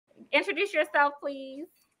introduce yourself, please.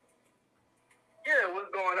 Yeah, what's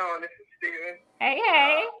going on? This is Steven.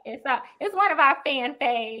 Hey, it's one of our fan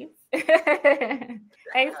faves.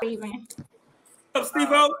 Hey, Steven. What's up,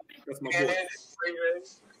 Steve-O? That's my And boy. then Steven,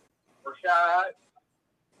 Rashad,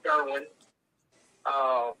 Derwin,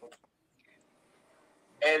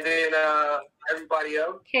 and then everybody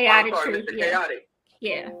else. Chaotic Mr. Truth. Yeah. Chaotic.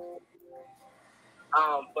 Yeah.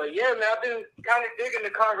 But yeah, man, I've been kind of digging the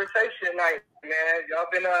conversation tonight, man. Y'all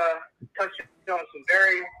been touching on some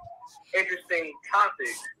very interesting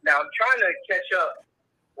topics. Now I'm trying to catch up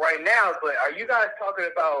right now, but are you guys talking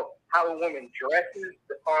about how a woman dresses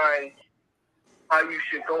defines how you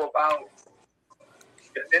should go about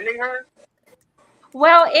defending her?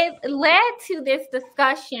 Well, it led to this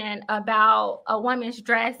discussion about a woman's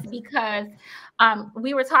dress because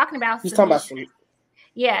we were talking about He's talking about some.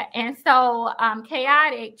 Yeah, and so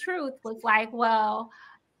Chaotic Truth was like, well,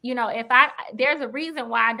 you know, there's a reason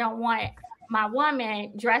why I don't want my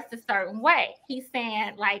woman dressed a certain way. He's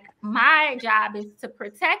saying, like, my job is to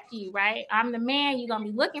protect you, right? I'm the man. You're going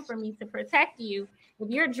to be looking for me to protect you. If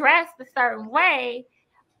you're dressed a certain way,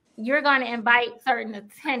 you're going to invite certain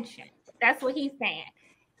attention. That's what he's saying.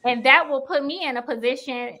 And that will put me in a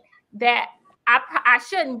position that I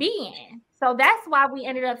shouldn't be in. So that's why we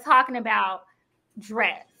ended up talking about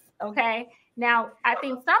dress. Okay. Now, I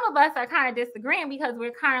think some of us are kind of disagreeing because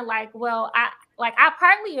we're kind of like, well, I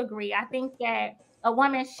partly agree. I think that a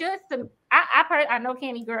woman should, I know,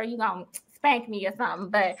 Candy Girl, you gonna spank me or something,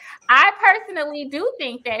 but I personally do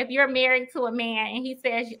think that if you're married to a man and he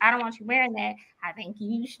says, I don't want you wearing that, I think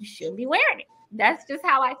you should be wearing it. That's just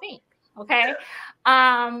how I think. Okay.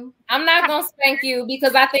 I'm not gonna spank you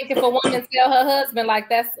because I think if a woman tell her husband like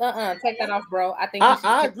that's take that off, bro. I think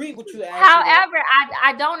I agree with you. However,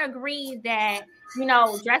 I don't agree that, you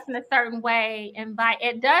know, dressing a certain way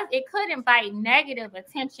it could invite negative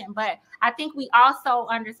attention, but I think we also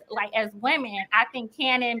understand, like, as women, I think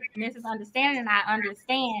Canon, Mrs. Understanding, and I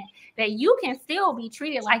understand that you can still be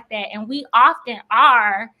treated like that, and we often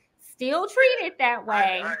are still treated that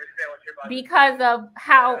way because of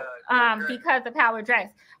how we're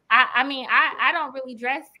dressed. I mean, I don't really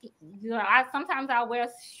dress, you know, sometimes I'll wear a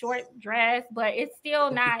short dress, but it's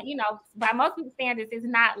still not, you know, by most people's standards, it's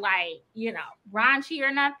not like, you know, raunchy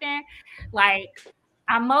or nothing. Like,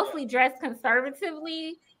 I'm mostly dressed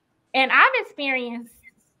conservatively, and I've experienced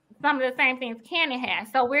some of the same things Cannon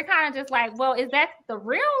has. So we're kind of just like, well, is that the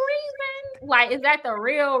real reason? Like, is that the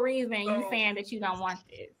real reason you saying that you don't want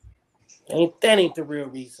this? That ain't the real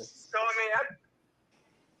reason. So I mean,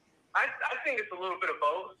 I think it's a little bit of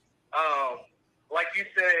both. Like you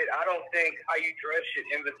said, I don't think how you dress should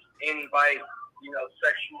invite, you know,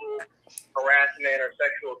 sexual harassment or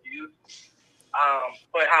sexual abuse.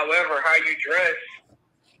 But however, how you dress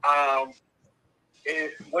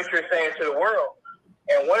is what you're saying to the world.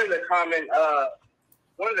 And one of the common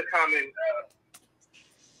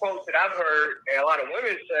quotes that I've heard and a lot of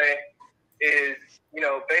women say is, you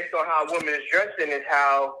know, based on how a woman is dressing is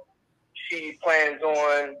how she plans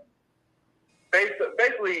on.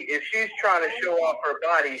 Basically, if she's trying to show off her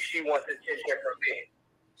body, she wants attention from men.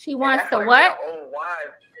 She wants to like what? Old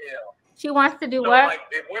wives, you know. She wants to do So, what? like,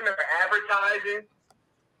 if women are advertising,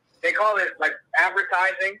 they call it like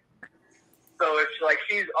advertising. So it's like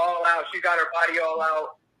she's all out, she got her body all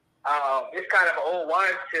out. It's kind of an old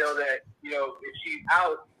wives' tale that, you know, if she's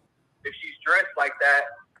out, if she's dressed like that,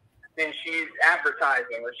 then she's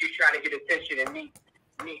advertising or she's trying to get attention and meet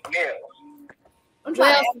males.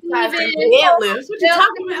 Well, Steven, let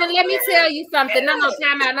me tell you something. No,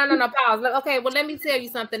 time out. No, pause. Okay, well, let me tell you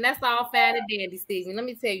something. That's all fine and dandy, Steven. Let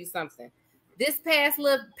me tell you something. This past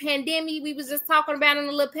little pandemic we was just talking about in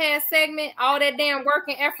the little past segment, all that damn work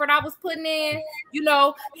and effort I was putting in, you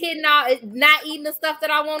know, hitting all, not eating the stuff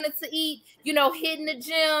that I wanted to eat, you know, hitting the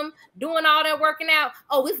gym, doing all that working out.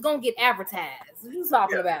 Oh, it's gonna get advertised. What you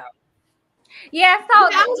talking about? Yeah, so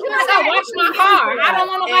I watch my car. I don't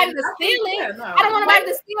want nobody to steal it. I don't want nobody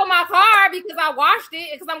to steal my car because I washed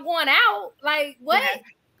it because I'm going out. Like, what?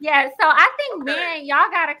 Yeah, so I think, man, y'all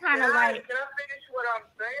gotta kind of like. Can I finish what I'm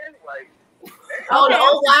saying? Like, oh, the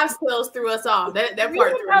old wives' tales threw us off. That part threw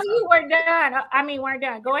us off. You were done. I mean, we're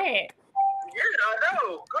done. Go ahead. Yeah, I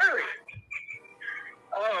know. Clearly.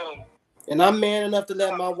 And I'm man enough to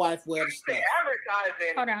let my wife wear the stuff.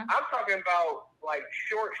 Advertising. Hold on. I'm talking about like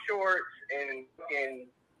short shorts and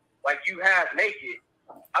like you half naked.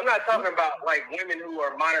 I'm not talking about like women who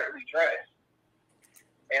are moderately dressed.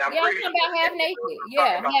 And I'm talking about half naked.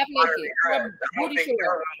 Yeah, half naked. Booty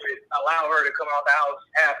shorts. Allow her to come out the house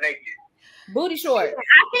half naked. Booty shorts.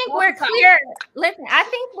 I think we're clear. Listen, I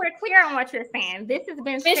think we're clear on what you're saying. This has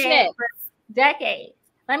been said for decades.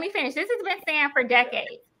 Let me finish. This has been saying for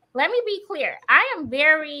decades. Let me be clear. I am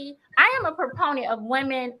a proponent of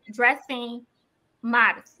women dressing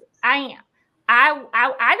modestly. I am.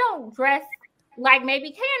 I don't dress like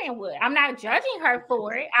maybe Cannon would. I'm not judging her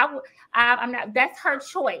for it. I'm not. That's her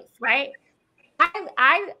choice, right?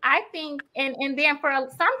 I think, and then for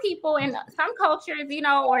some people in some cultures, you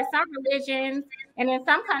know, or some religions, and in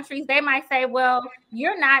some countries, they might say, well,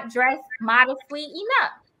 you're not dressed modestly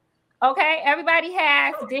enough. Okay, everybody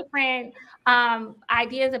has different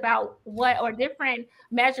ideas about what, or different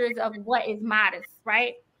measures of what is modest,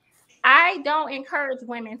 right? I don't encourage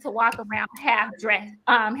women to walk around half dressed,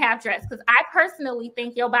 because I personally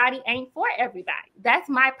think your body ain't for everybody. That's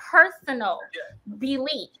my personal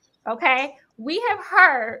belief. Okay, we have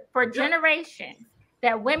heard for generations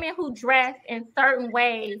that women who dress in certain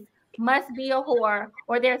ways must be a whore,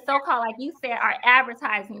 or they're so-called, like you said, are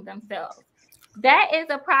advertising themselves. That is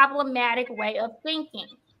a problematic way of thinking.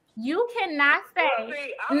 You cannot say,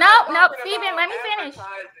 no, Stephen, let me finish.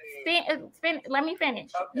 Let me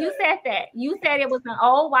finish. Okay. You said that. You said it was an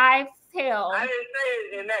old wives' tale. I didn't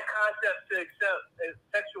say it in that concept to accept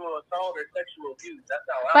sexual assault or sexual abuse. That's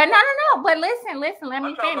how But no. But listen, let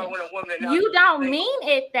me finish. You don't mean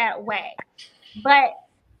it that way. But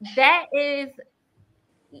that is,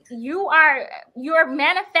 you're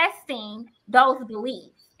manifesting those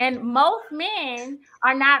beliefs. And most men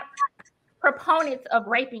are not proponents of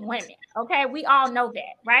raping women. Okay, we all know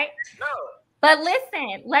that, right? No. But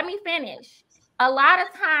listen, let me finish. A lot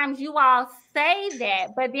of times you all say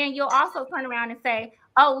that, but then you'll also turn around and say,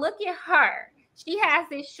 oh, look at her. She has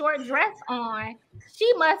this short dress on.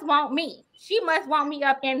 She must want me. She must want me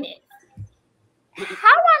up in this. How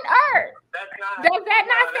on earth does that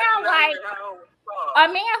not sound like a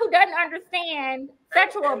man who doesn't understand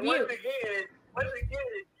sexual abuse? Once again,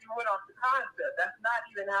 you went off the concept. That's not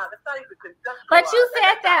even conceptual. But you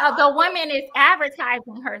said that the woman is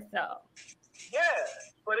advertising herself. Yeah,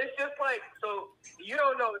 but it's just like, so you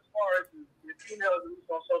don't know, as far as the females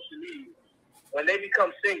on social media, when they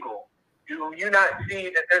become single, do you not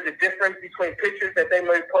see that there's a difference between pictures that they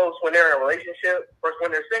may post when they're in a relationship versus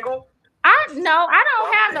when they're single? I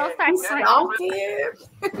don't have those types of friends. Oh,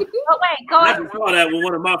 wait, go ahead. I saw that with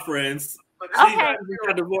one of my friends. Okay.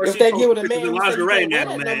 If they give it a man, lingerie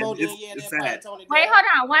now, man. It's sad. Wait, hold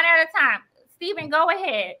on. One at a time. Stephen, go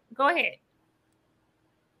ahead. Go ahead.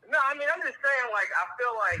 No, I mean, I'm just saying, like, I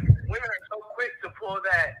feel like women are so quick to pull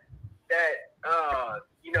that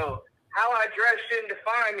you know, how I dress shouldn't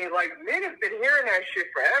define me. Like, men have been hearing that shit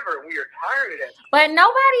forever. We are tired of that. But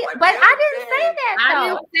nobody, like, but I didn't say that, though. I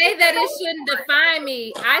didn't say that it shouldn't define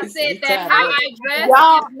me. I said that how I dress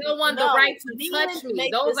gives no one the right to touch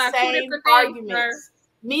me. Those are two different arguments.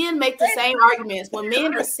 Men make the same arguments. When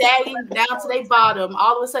men are sagging down to their bottom,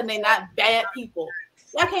 all of a sudden they're not bad people.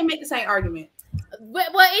 Y'all can't make the same argument.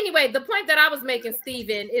 Well, anyway, the point that I was making,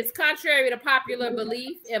 Stephen, is contrary to popular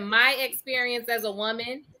belief. In my experience as a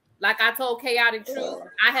woman, like I told Chaotic Truth,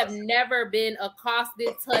 I have never been accosted,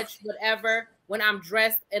 touched, whatever, when I'm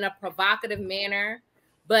dressed in a provocative manner.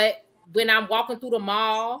 But when I'm walking through the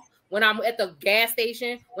mall, when I'm at the gas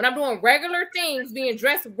station, when I'm doing regular things, being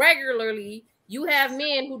dressed regularly, you have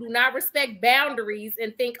men who do not respect boundaries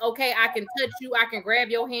and think, okay, I can touch you, I can grab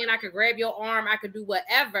your hand, I can grab your arm, I can do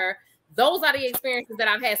whatever. Those are the experiences that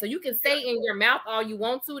I've had. So you can say in your mouth all you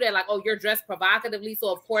want to, that like, oh, you're dressed provocatively,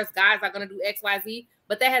 so of course guys are going to do X, Y, Z.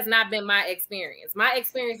 But that has not been my experience. My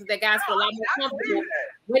experience is that guys feel a lot more comfortable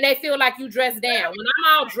when they feel like you dress down. When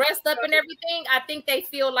I'm all dressed up and everything, I think they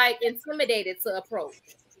feel like intimidated to approach.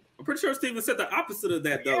 I'm pretty sure Stephen said the opposite of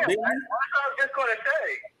that, though. Yeah, that's what I was just going to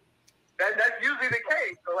say. That's usually the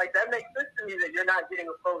case. So, like, that makes sense to me that you're not getting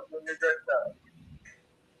approached when you're dressed up.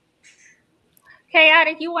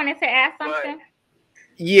 Chaotic, you wanted to ask something?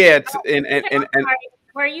 Yeah, and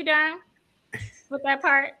were you done with that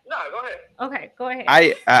part? No, go ahead. Okay, go ahead.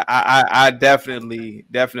 I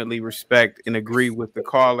definitely respect and agree with the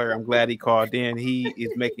caller. I'm glad he called in. He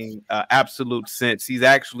is making absolute sense. He's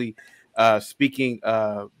actually speaking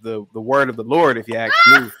the word of the Lord, if you ask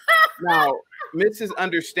me. Now, Mrs.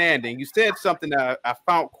 Understanding, you said something that I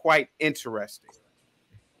found quite interesting.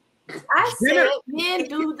 I said men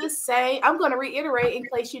do the same. I'm going to reiterate in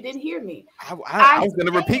case you didn't hear me. I was going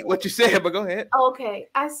to repeat what you said, but go ahead. Okay.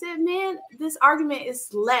 I said, men, this argument is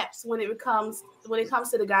lapsed when it comes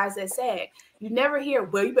to the guys that sag. You never hear,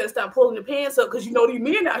 well, you better stop pulling the pants up because you know these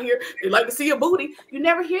men out here, they like to see your booty. You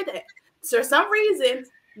never hear that. So for some reason,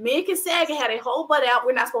 men can sag and have a whole butt out.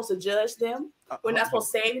 We're not supposed to judge them. We're not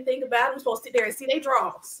supposed to say anything about it. We're supposed to sit there and see their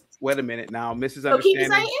draws. Wait a minute now, Mrs. So Understanding. keep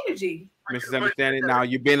the same energy. misunderstanding. Now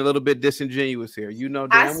you're being a little bit disingenuous here. You know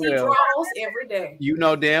damn I see well. draws every day. You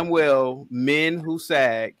know damn well men who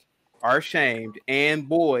sag are shamed, and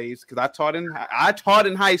boys, because I taught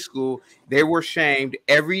in high school, they were shamed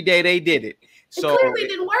every day they did it. So it clearly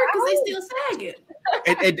didn't work because they still sagging.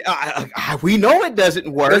 We know it doesn't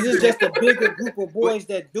work. This is just a bigger group of boys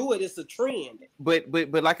that do it. It's a trend. But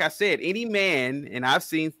like I said, any man, and I've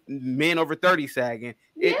seen men over 30 sagging,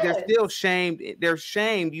 they're still shamed. They're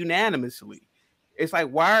shamed unanimously. It's like,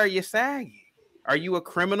 why are you sagging? Are you a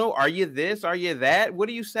criminal? Are you this? Are you that? What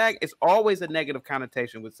do you sag? It's always a negative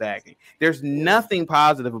connotation with sagging. There's nothing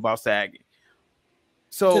positive about sagging.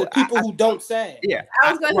 So to the people who don't sag. Yeah.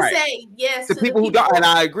 I was going to say yes. To people who don't, and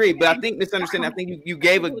I agree, but I think misunderstanding. I think you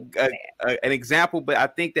gave an example, but I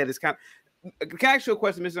think that it's kind of. Can I ask you a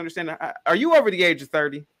question, misunderstanding? Are you over the age of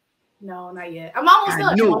 30? No, not yet. I'm almost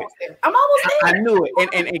done. I'm almost there. I knew it.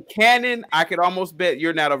 And in canon, I could almost bet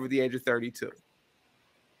you're not over the age of 32.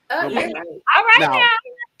 Okay. All right now.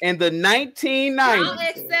 In the 1990s. I'll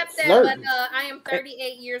accept that, but I am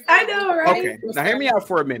 38 years old. I know, right? Okay, now hear me out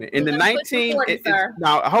for a minute. In the 19,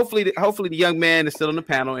 now hopefully the young man is still on the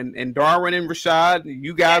panel, and Darwin and Rashad,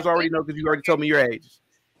 you guys already know because you already told me your ages.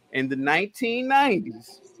 In the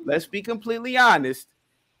 1990s, let's be completely honest.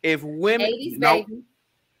 If women, 80s,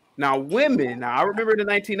 now women, I remember the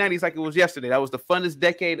 1990s like it was yesterday. That was the funnest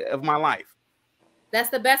decade of my life. That's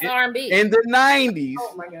the best R&B. In the 90s,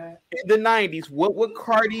 oh my God. In the 90s, what would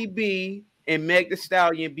Cardi B and Meg Thee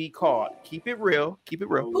Stallion be called? Keep it real. Keep it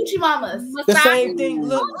real. Hoochie mamas. The same thing.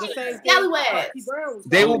 Look, the same thing. Scallywags.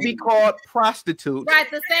 They will be called prostitutes. Right,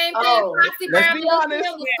 the same thing. Let's be honest.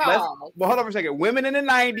 Well, hold on for a second. Women in the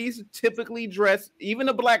 90s typically dress, even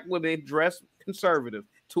the black women dress conservative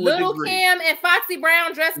to Little a degree. Kim and Foxy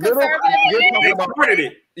Brown dress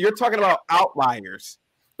conservative. You're talking about outliers.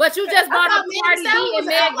 But you just brought up Cardi B and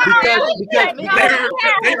Meg. They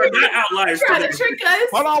are not outliers. Trying to trick us.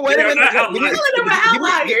 Hold on, wait a minute.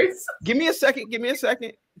 Give me a second.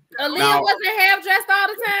 Aaliyah wasn't half dressed all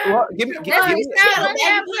the time. Well,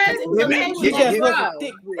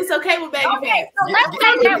 it's okay with baggy pants. So let's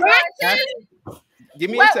take that. Give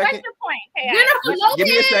me a second. What's your point? Give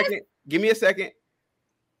me a second. Give me a second.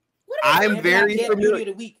 I'm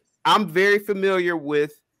very familiar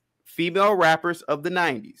with female rappers of the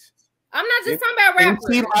 90s. I'm not just talking about rappers.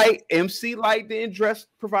 MC Light didn't dress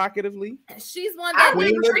provocatively. She's one that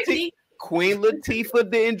Queen Latifah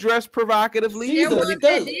didn't dress provocatively.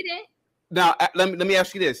 Now, let me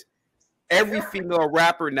ask you this. Every female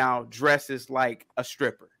rapper now dresses like a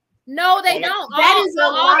stripper. No, they don't. That is a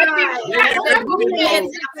lie.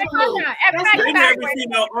 Every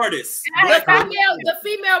female artist. The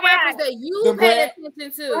female rappers that you pay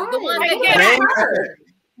attention to. The ones that get heard.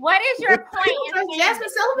 What is your point? Jasmine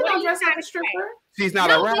Sullivan don't dress like a stripper. She's not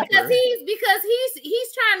a rapper. Because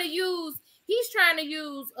he's trying to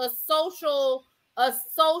use a social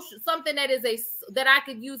something that I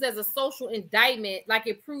could use as a social indictment, like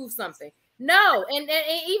it proves something. No, and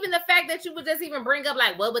even the fact that you would just even bring up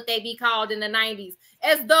like what would they be called in the 90s,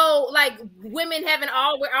 as though like women haven't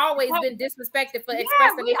always been disrespected for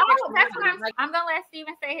expressing their sexuality. I'm gonna let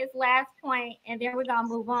Steven say his last point, and then we're gonna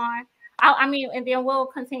move on. And then we'll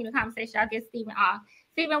continue the conversation. I'll get Steven off.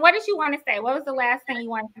 Steven, what did you want to say? What was the last thing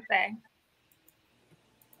you wanted to say?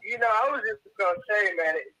 I was just going to say,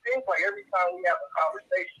 man, it seems like every time we have a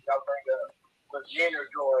conversation, y'all bring up what men are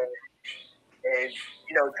doing and,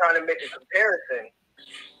 trying to make a comparison.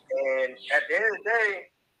 And at the end of the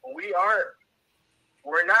day, we're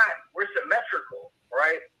symmetrical,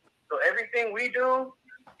 right? So everything we do,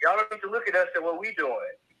 y'all don't need to look at us at what we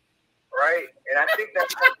doing. Right, and I think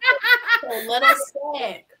that's so let us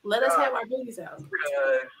sag. Let us have our booties out. It's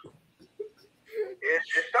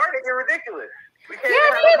starting to get ridiculous. I'm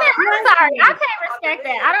sorry, I can't respect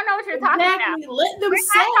that. I don't know what you're talking about. Let them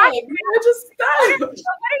sag. Just stop. What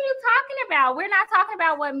are you talking about? We're not talking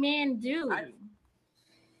about what men do.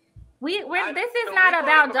 This is not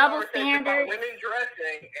about double standards. Women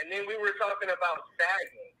dressing, and then we were talking about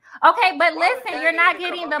sagging. Okay, but listen, you're not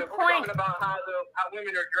getting the point. We're talking about how women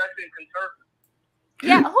are dressing conservative.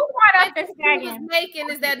 Yeah, who brought up this point was making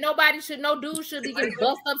is that no dude should be getting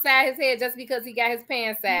bust upside his head just because he got his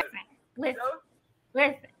pants sagged.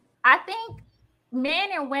 Listen. I think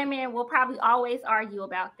men and women will probably always argue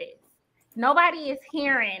about this. Nobody is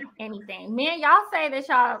hearing anything. Men, y'all say that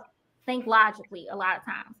y'all think logically a lot of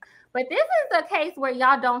times, but this is a case where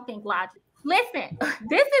y'all don't think logically. Listen,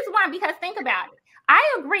 this is one because think about it.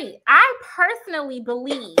 I agree. I personally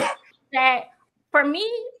believe that for me,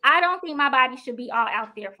 I don't think my body should be all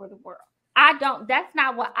out there for the world. I don't. That's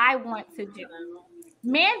not what I want to do.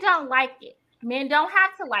 Men don't like it. Men don't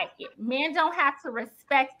have to like it. Men don't have to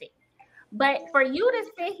respect it. But for you to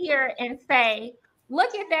sit here and say,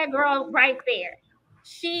 look at that girl right there.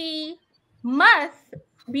 She must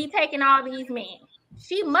be taking all these men.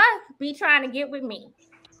 She must be trying to get with me.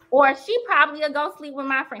 Or she probably will go sleep with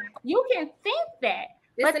my friend. You can think that.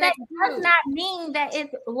 But that does not mean that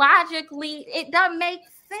it's logically, it doesn't make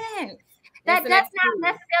sense. That does not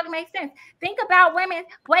necessarily make sense. Think about women.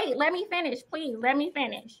 Wait, let me finish, please. Let me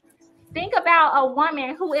finish. Think about a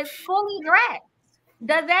woman who is fully dressed.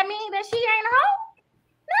 Does that mean that she ain't home?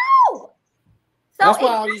 No. So that's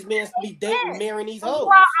why all these men be dating, marrying these hoes.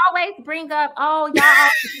 You always bring up, oh, y'all.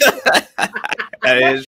 That is